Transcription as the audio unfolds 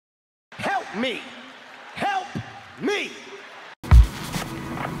me. Help me.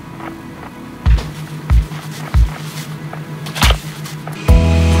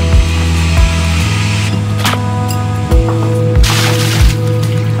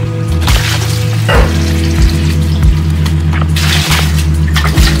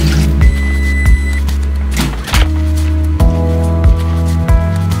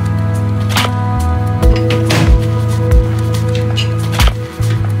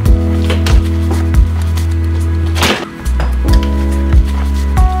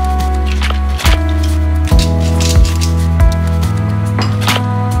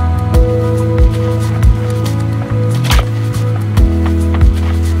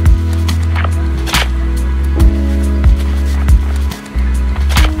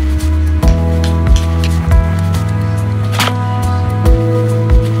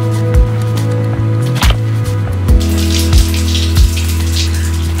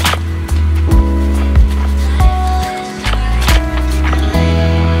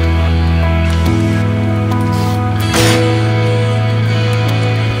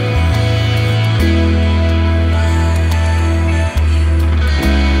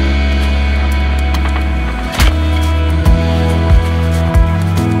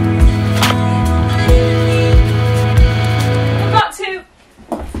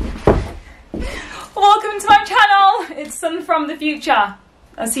 From the future.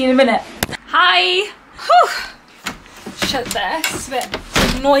 I'll see you in a minute. Hi. Whew. Shut this. It's a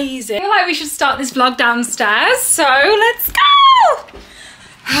bit noisy. I feel like we should start this vlog downstairs. So let's go.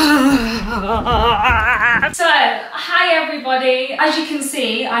 So hi everybody. As you can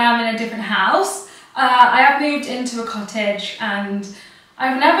see, I am in a different house. I have moved into a cottage and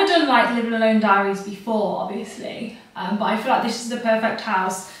I've never done like living alone diaries before, obviously. But I feel like this is the perfect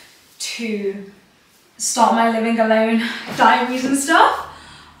house to start my living alone diaries and stuff.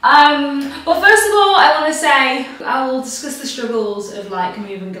 But first of all, I want to say I will discuss the struggles of like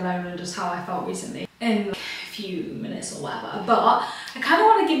moving alone and just how I felt recently in a few minutes or whatever. But I kind of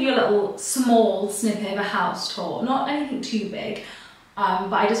want to give you a little small snippet of a house tour, not anything too big,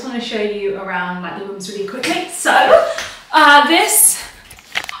 but I just want to show you around like the rooms really quickly. So this,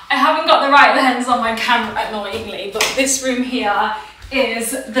 I haven't got the right lens on my camera annoyingly, but this room here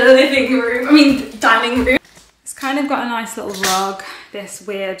is the living room, dining room. It's kind of got a nice little rug, this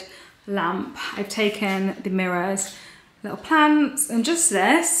weird lamp. I've taken the mirrors, little plants, and just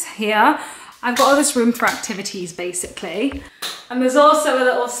this here. I've got all this room for activities basically. And there's also a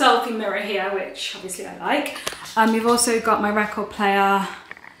little selfie mirror here, which obviously I like. You've also got my record player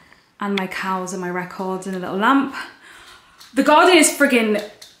and my cows and my records and a little lamp. The garden is friggin'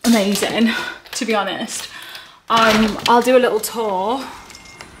 amazing, to be honest. I'll do a little tour.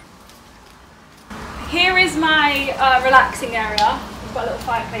 Here is my relaxing area. We've got a little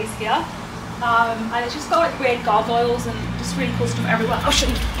fireplace here. And it's just got like weird gargoyles and just really cool stuff everywhere. I'll show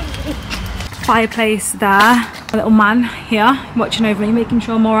you. Fireplace there. A little man here watching over me, making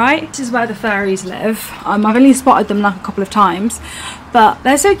sure I'm alright. This is where the fairies live. I've only spotted them like a couple of times, but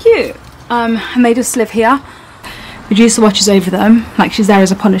they're so cute. And they just live here. Producer watches over them, like she's there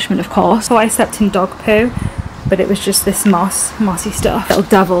as a punishment, of course. So I slept in dog poo, but it was just this mossy stuff. Little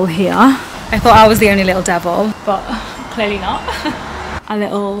devil here. I thought I was the only little devil, but clearly not. A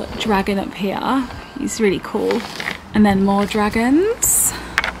little dragon up here. He's really cool. And then more dragons.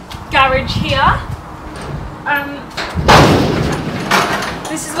 Garage here.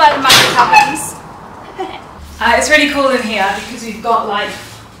 This is where the magic happens. It's really cool in here because we've got like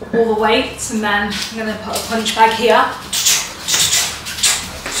all the weights, and then I'm gonna put a punch bag here.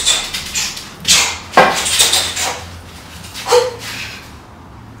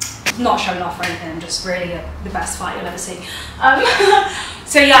 Not showing off or anything, just really the best fight you'll ever see.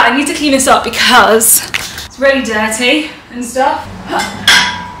 So yeah, I need to clean this up because it's really dirty and stuff.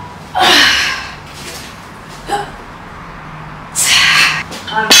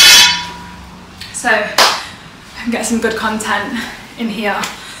 So I can get some good content in here.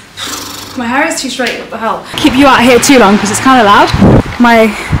 My hair is too straight, what the hell? Keep you out here too long because it's kind of loud. My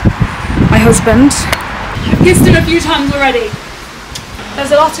husband, I've kissed him a few times already.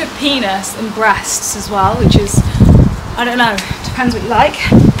 There's a lot of penis and breasts as well, which is, I don't know, depends what you like.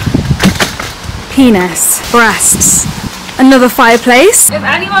 Penis, breasts, another fireplace. If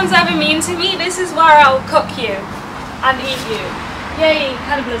anyone's ever mean to me, this is where I'll cook you and eat you. Yay,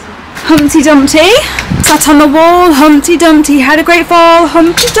 cannibalism. Humpty Dumpty sat on the wall, Humpty Dumpty had a great fall,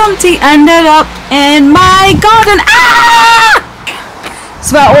 Humpty Dumpty ended up in my garden. Ah!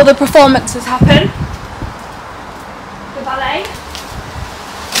 It's where all the performances happen. The ballet.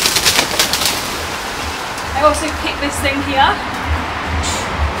 I also picked this thing here.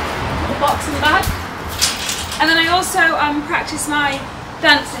 box in the bag. And then I also practice my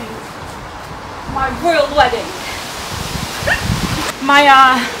dancing, my royal wedding. My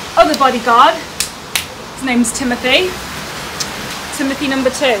other bodyguard, his name's Timothy. Timothy number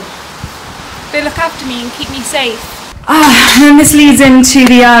 2. They look after me and keep me safe. And then this leads into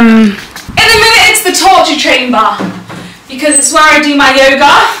the, in a minute it's the torture chamber, because it's where I do my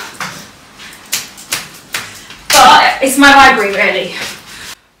yoga. But it's my library really.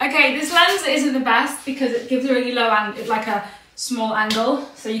 Okay, this lens isn't the best because it gives a really low angle, like a small angle,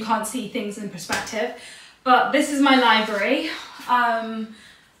 so you can't see things in perspective. But this is my library.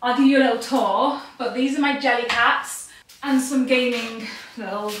 I'll give you a little tour, but these are my jelly cats and some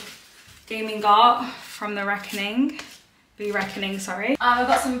little gaming art from the Reckoning. Sorry. I've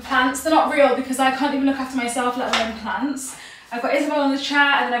got some plants. They're not real because I can't even look after myself, let alone plants. I've got Isabel on the chair,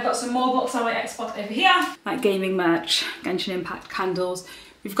 and then I've got some more books on my Xbox over here. Like gaming merch, Genshin Impact candles.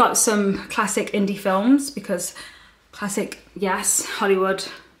 We've got some classic indie films because classic, yes, Hollywood.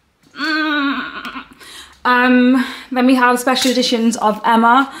 Then we have special editions of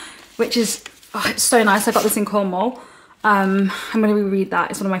Emma, which is, oh, it's so nice. I got this in Cornwall. I'm going to reread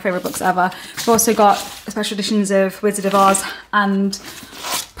that. It's one of my favourite books ever. We've also got special editions of Wizard of Oz and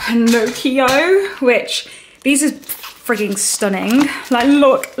Pinocchio, which these are frigging stunning. Like,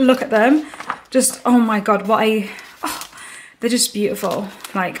 look at them. Just, oh my god, they're just beautiful.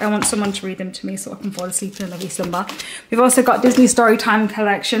 Like, I want someone to read them to me so I can fall asleep in a lovely slumber. We've also got Disney Storytime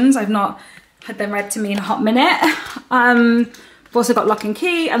collections. I've not had them read to me in a hot minute. We've also got Lock and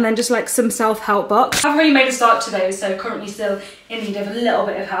Key, and then just like some self-help books. I haven't really made a start to those, so currently still in need of a little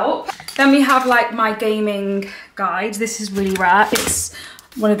bit of help. Then we have like my gaming guides. This is really rare. It's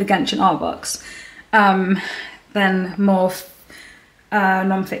one of the Genshin art books. Then more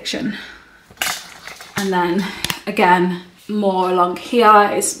non-fiction. And then again, more along here.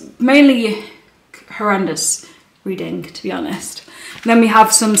 It's mainly horrendous reading, to be honest. Then we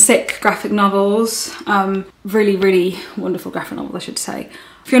have some sick graphic novels, really, really wonderful graphic novels, I should say.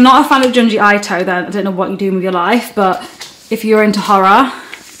 If you're not a fan of Junji Ito, then I don't know what you're doing with your life, but if you're into horror,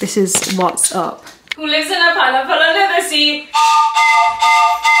 this is what's up. Who lives in a pineapple under the sea?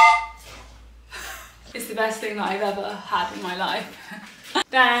 It's the best thing that I've ever had in my life.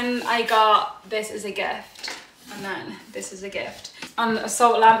 Then I got this as a gift, and then this is a gift. And a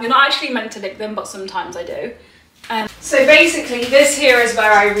salt lamp. You're not actually meant to lick them, but sometimes I do. So basically this here is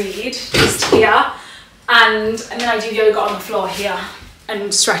where I read, just here, and then I do yoga on the floor here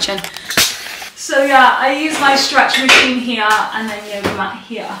and stretching. So yeah, I use my stretch machine here and then yoga mat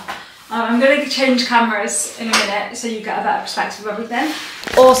here. I'm going to change cameras in a minute so you get a better perspective of everything.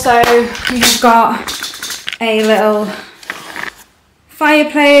 Also, we've got a little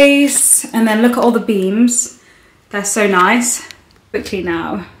fireplace, and then look at all the beams. They're so nice. Quickly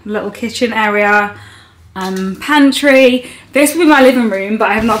now, little kitchen area. Pantry. This will be my living room, but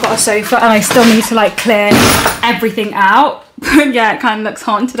I have not got a sofa and I still need to like clear everything out. But yeah, it kind of looks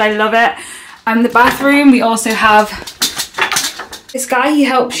haunted. I love it. The bathroom, we also have this guy. He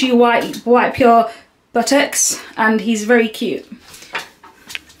helps you wipe your buttocks, and he's very cute.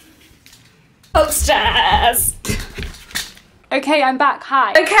 Upstairs. Okay, I'm back.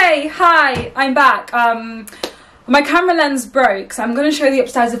 Hi. Okay, hi, I'm back. My camera lens broke, so I'm going to show you the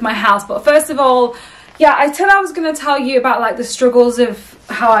upstairs of my house. But first of all, yeah, I said I was going to tell you about like the struggles of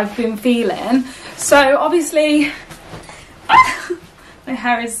how I've been feeling. So obviously, my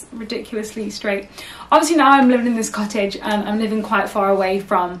hair is ridiculously straight. Obviously now I'm living in this cottage, and I'm living quite far away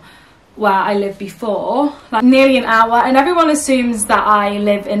from where I lived before, like nearly an hour, and everyone assumes that I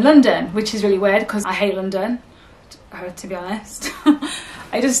live in London, which is really weird because I hate London, to be honest.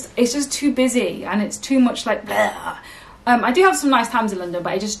 It's just too busy, and it's too much like bleh. I do have some nice times in London,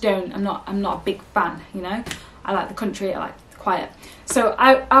 but I just don't, I'm not a big fan, you know. I like the country, I like the quiet. So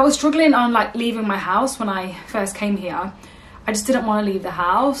I was struggling on like leaving my house when I first came here. I just didn't want to leave the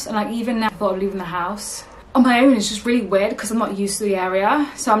house, and like even now I thought of leaving the house on my own is just really weird because I'm not used to the area.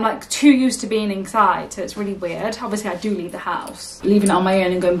 So I'm like too used to being inside, so it's really weird. Obviously I do leave the house. Leaving it on my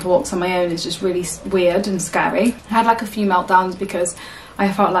own and going for walks on my own is just really weird and scary. I had like a few meltdowns because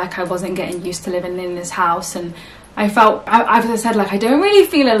I felt like I wasn't getting used to living in this house, and I felt, as I said, like I don't really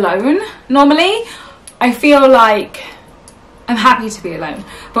feel alone normally. I feel like I'm happy to be alone,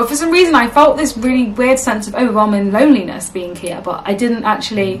 but for some reason I felt this really weird sense of overwhelming loneliness being here, but I didn't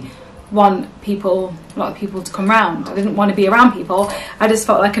actually want a lot of people to come round. I didn't want to be around people. I just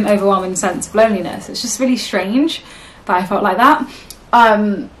felt like an overwhelming sense of loneliness. It's just really strange that I felt like that.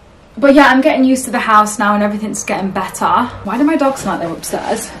 But yeah, I'm getting used to the house now and everything's getting better. Why do my dogs sound like they're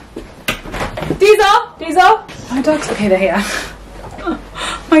upstairs? These are my dogs. Okay, they're here.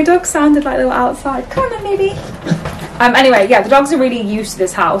 My dog sounded like they were outside. Come on then, maybe. Anyway, yeah, the dogs are really used to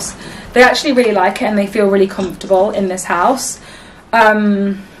this house. They actually really like it and they feel really comfortable in this house,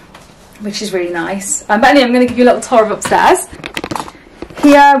 which is really nice. But anyway, I'm going to give you a little tour of upstairs.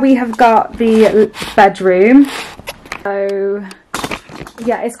 Here we have got the bedroom. So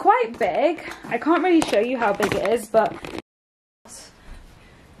yeah, it's quite big. I can't really show you how big it is, but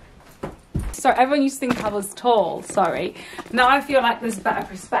sorry, everyone used to think I was tall, sorry. Now I feel like there's better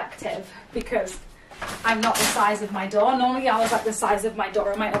perspective because I'm not the size of my door. Normally I was like the size of my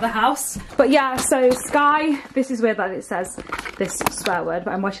door in my other house. But yeah, so Sky, this is weird that it says this swear word,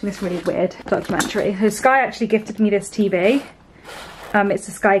 but I'm watching this really weird documentary. So Sky actually gifted me this TV. It's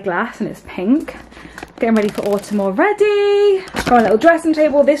a Sky Glass and it's pink. Getting ready for autumn already. Got a little dressing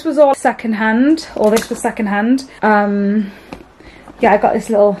table. This was all second hand, or this was second hand. Yeah, I got this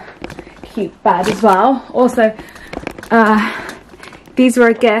little cute bed as well. Also, these were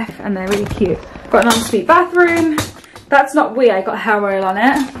a gift and they're really cute. Got an ensuite bathroom. That's not weird, I got hair oil on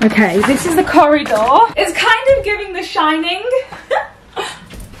it. Okay, this is the corridor. It's kind of giving The Shining.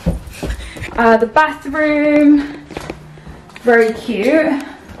 The bathroom, very cute. And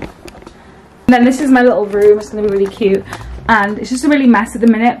then this is my little room. It's going to be really cute. And it's just a really mess at the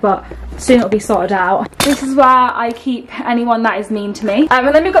minute, but soon it'll be sorted out. This is where I keep anyone that is mean to me.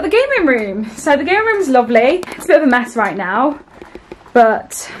 And then we've got the gaming room. So the gaming room is lovely. It's a bit of a mess right now,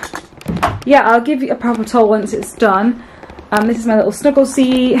 but yeah, I'll give you a proper tour once it's done. This is my little snuggle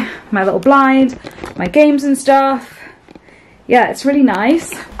seat, my little blind, my games and stuff. Yeah, it's really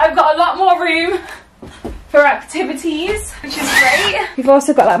nice. I've got a lot more room for activities, which is great. We've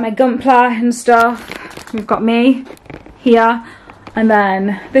also got like my Gunpla and stuff. We've got me here, and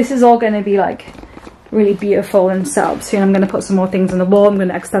then this is all going to be like really beautiful and set up soon. I'm going to put some more things on the wall. I'm going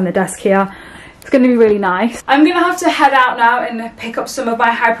to extend the desk here. It's going to be really nice. I'm going to have to head out now and pick up some of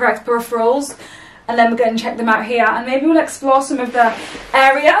my HyperX peripherals, and then we're going to check them out here, and maybe we'll explore some of the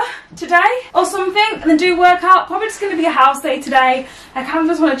area today or something, and then do a workout. Probably just going to be a house day today. I kind of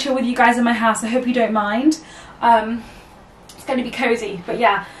just want to chill with you guys in my house. I hope you don't mind. It's going to be cozy, but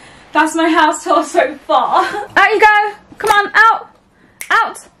yeah, that's my house tour so far. Out you go. Come on, out.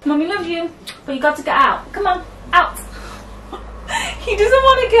 Out. Mummy loves you, but you got to get out. Come on, out. He doesn't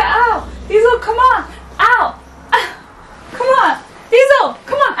want to get out. Diesel, come on, out. Come on, Diesel,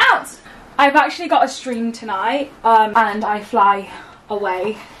 come on, out. I've actually got a stream tonight, and I fly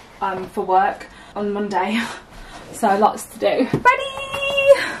away for work on Monday, so lots to do.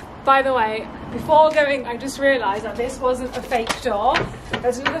 Ready? By the way, before going, I just realised that this wasn't a fake door.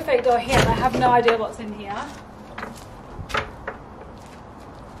 There's another fake door here, and I have no idea what's in here.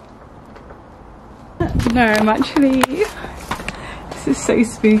 No, I'm actually, this is so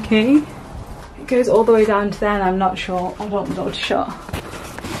spooky. It goes all the way down to there and I'm not sure. I don't want the door to shut.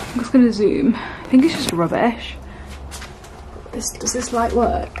 I'm just going to zoom. I think it's just rubbish. Does this light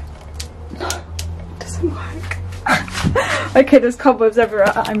work? No, it doesn't work. Okay, there's cobwebs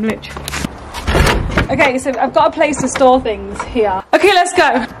everywhere. I'm literally... Okay, so I've got a place to store things here. Okay, let's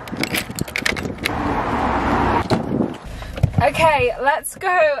go. Okay, let's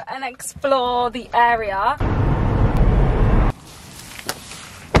go and explore the area.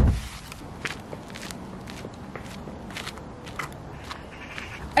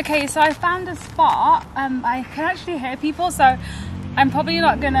 Okay, so I found a spot. I can actually hear people, so I'm probably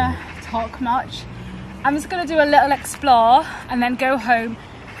not gonna talk much. I'm just gonna do a little explore and then go home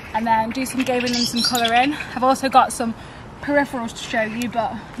and then do some gaming and some colouring. I've also got some peripherals to show you,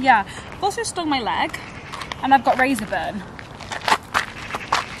 but yeah. I've also stung my leg and I've got razor burn.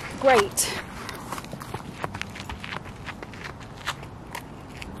 Great.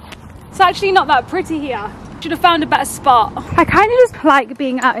 It's actually not that pretty here. Should have found a better spot. I kind of just like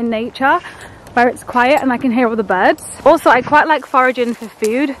being out in nature where it's quiet and I can hear all the birds. Also, I quite like foraging for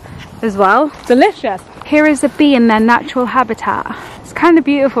food as well. Delicious. Here is a bee in their natural habitat. It's kind of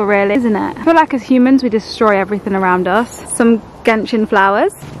beautiful really, isn't it? I feel like as humans we destroy everything around us. Some gentian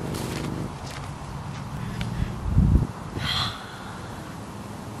flowers.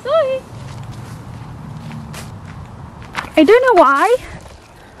 Sorry. I don't know why,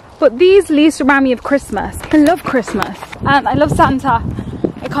 but these leaves remind me of Christmas. I love Christmas and I love Santa.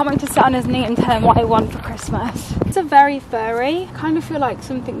 I can't wait to sit on his knee and tell him what I want for Christmas. It's a very furry. I kind of feel like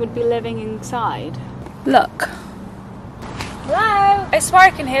something would be living inside. Look. Hello? I swear I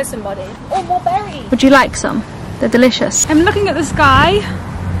can hear somebody. Oh, more berries. Would you like some? They're delicious. I'm looking at the sky.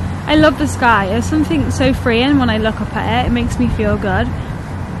 I love the sky. There's something so freeing when I look up at it. It makes me feel good.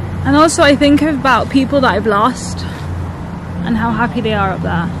 And also I think about people that I've lost and how happy they are up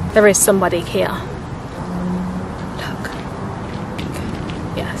there. There is somebody here. Look.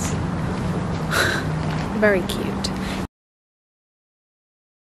 Yeah. this. Very cute.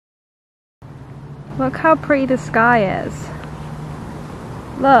 Look how pretty the sky is.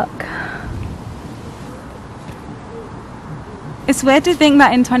 Look. It's weird to think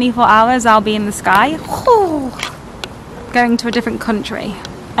that in 24 hours I'll be in the sky. Going to a different country.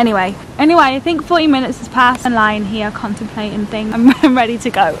 Anyway, I think 40 minutes has passed. I'm lying here contemplating things. I'm ready to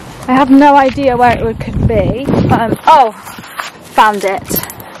go. I have no idea where it could be. Oh, found it.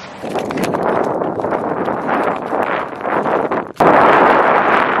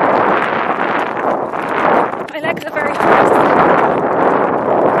 My legs are very fast.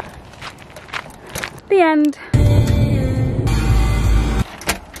 The end.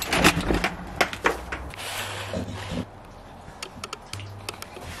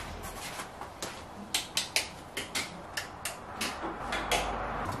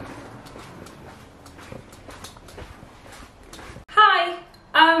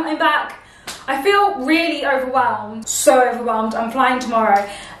 I'm back. I feel really overwhelmed, so overwhelmed. I'm flying tomorrow,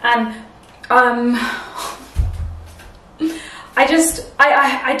 and I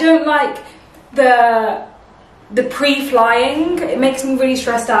don't like the pre-flying. It makes me really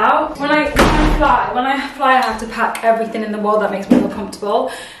stressed out. When I fly, I have to pack everything in the world that makes me feel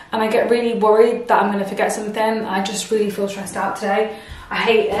comfortable, and I get really worried that I'm going to forget something. I just really feel stressed out today. I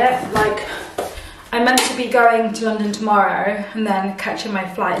hate it. Like, I'm meant to be going to London tomorrow and then catching my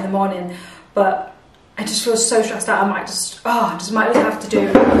flight in the morning, but I just feel so stressed out. I might just might have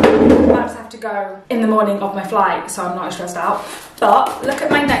to go in the morning of my flight, so I'm not stressed out. But look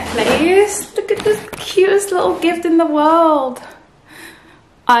at my necklace. Look at this cutest little gift in the world.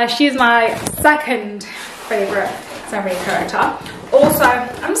 She's my second favourite Sunpi character. Also,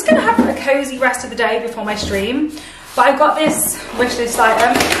 I'm just gonna have a cozy rest of the day before my stream, but I've got this wishlist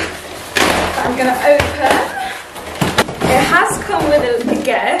item I'm gonna open. It has come with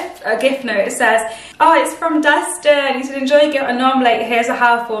a gift note. It says, oh, it's from Dustin. He said, enjoy your gift. I know I'm late. Here's a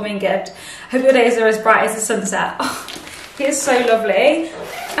heartwarming gift. Hope your days are as bright as the sunset. Oh, it is so lovely.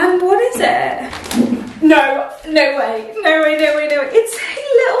 And what is it? No way. It's a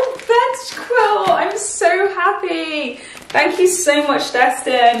little bed quilt. I'm so happy. Thank you so much,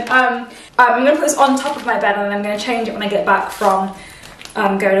 Dustin. I'm gonna put this on top of my bed, and then I'm gonna change it when I get back from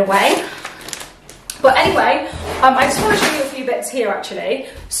going away. But anyway, I just want to show you a few bits here actually.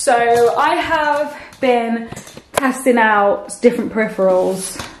 So I have been testing out different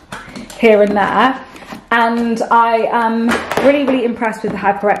peripherals here and there, and I am really impressed with the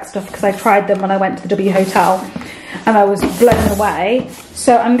HyperX stuff because I tried them when I went to the W Hotel and I was blown away.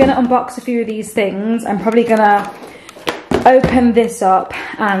 So I'm going to unbox a few of these things. I'm probably going to open this up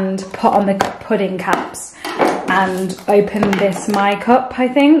and put on the pudding caps, and open this my cup I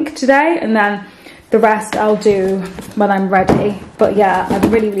think today, and then the rest I'll do when I'm ready. But yeah,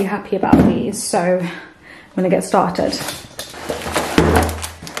 I'm really happy about these, so I'm gonna get started.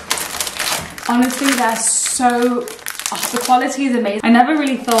 Honestly, they're so, the quality is amazing. I never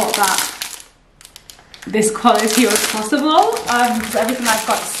really thought that this quality was possible, because everything I've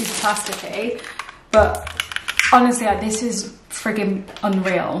got is super plasticky, but honestly, this is friggin'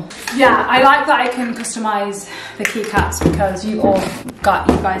 unreal. Yeah, I like that I can customize the keycaps, because you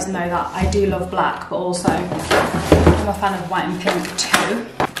guys know that I do love black, but also I'm a fan of white and pink too.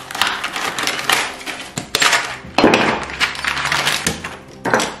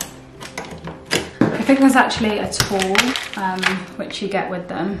 I think there's actually a tool which you get with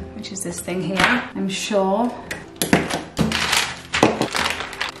them, which is this thing here, I'm sure.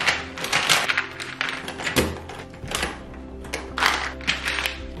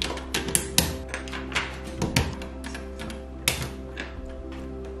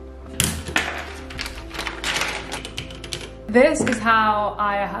 This is how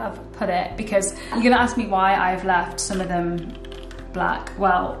I have put it, because you're gonna ask me why I've left some of them black.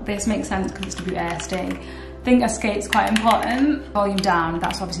 Well, this makes sense because it's WASD. I think escape's quite important. Volume down,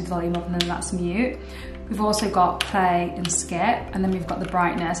 that's obviously the volume up, and then that's mute. We've also got play and skip, and then we've got the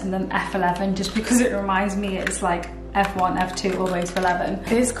brightness, and then F11, just because it reminds me it's like F1, F2, all the way to 11.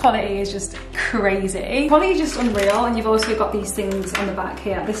 This quality is just crazy. Quality is just unreal, and you've also got these things on the back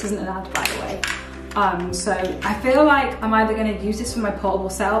here. This isn't an ad, by the way. So I feel like I'm either going to use this for my portable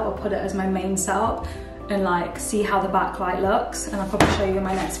setup or put it as my main setup and like see how the backlight looks, and I'll probably show you in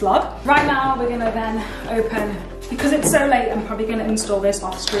my next vlog. Right now we're going to then open, because it's so late, I'm probably going to install this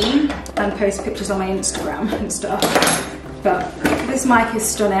off screen and post pictures on my Instagram and stuff. But this mic is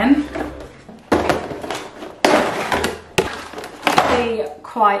stunning.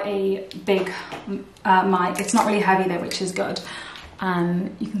 Quite a big mic. It's not really heavy though, which is good.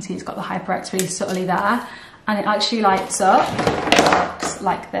 And you can see it's got the HyperX really subtly there. and it actually lights up. It looks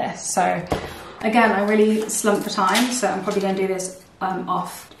like this. So again, I really slumped for time, so I'm probably going to do this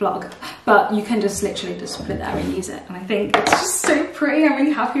off vlog, but you can just literally just put it there and use it, and I think it's just so pretty. I'm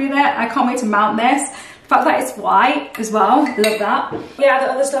really happy with it. I can't wait to mount this. The fact that it's white as well, love that. Yeah,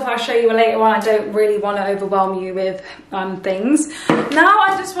 the other stuff I'll show you later on. I don't really want to overwhelm you with things. Now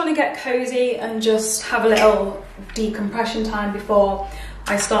I just want to get cozy and just have a little decompression time before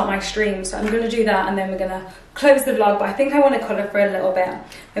I start my stream. So I'm going to do that, and then we're going to close the vlog, but I think I want to colour for a little bit,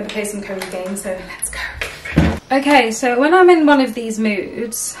 maybe play some cozy games, so let's go. Okay, so when I'm in one of these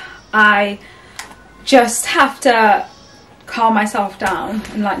moods, I just have to calm myself down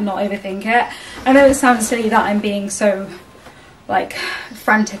and like not overthink it. I know it sounds silly that I'm being so like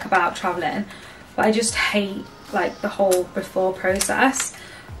frantic about traveling, but I just hate like the whole before process.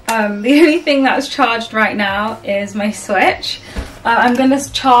 The only thing that's charged right now is my Switch. I'm going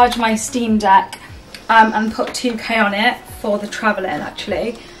to charge my Steam Deck and put 2K on it for the traveling.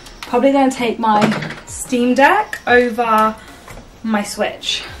 Actually, probably going to take my Steam Deck over my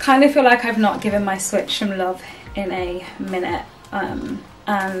Switch. Kind of feel like I've not given my Switch some love in a minute, and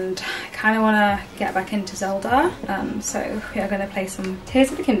I kind of want to get back into Zelda, so we are going to play some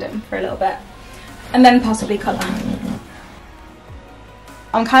Tears of the Kingdom for a little bit and then possibly colour.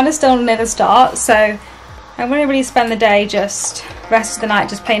 I'm kind of still near the start, so I want to really spend the day, just rest of the night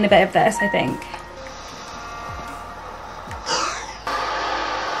just playing a bit of this, I think.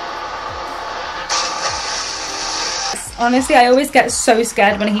 Honestly, I always get so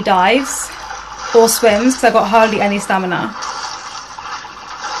scared when he dives or swims because I've got hardly any stamina.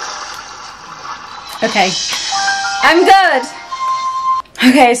 Okay, I'm good.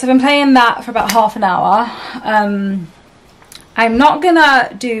 Okay, so I've been playing that for about half an hour. I'm not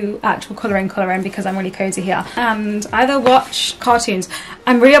gonna do actual colouring because I'm really cozy here, and either watch cartoons.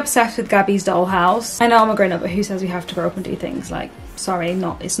 I'm really obsessed with Gabby's Dollhouse. I know I'm a grown up, but who says we have to grow up and do things? Like, sorry,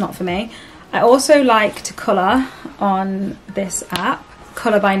 it's not for me. I also like to colour on this app,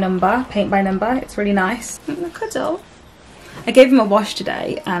 Colour by Number, Paint by Number. It's really nice. Cuddle. I gave him a wash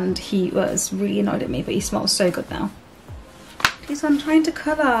today and he was really annoyed at me, but he smells so good now. Please, I'm trying to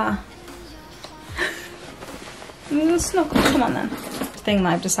colour. Snuggle, come on then. Thing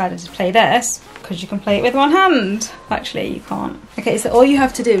that I've decided to play this because you can play it with one hand. Actually, you can't. Okay, so all you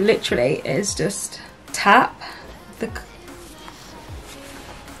have to do literally is just tap the...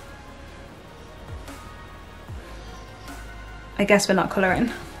 I guess we're not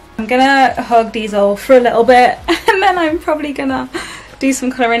colouring. I'm gonna hug these all for a little bit and then I'm probably gonna do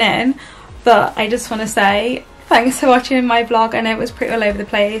some colouring in. But I just want to say thanks for watching my vlog. I know it was pretty all over the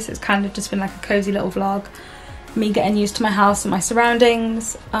place. It's kind of just been like a cozy little vlog. Me getting used to my house and my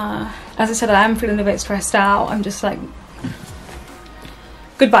surroundings. As I said, I am feeling a bit stressed out. I'm just like,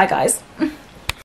 goodbye guys.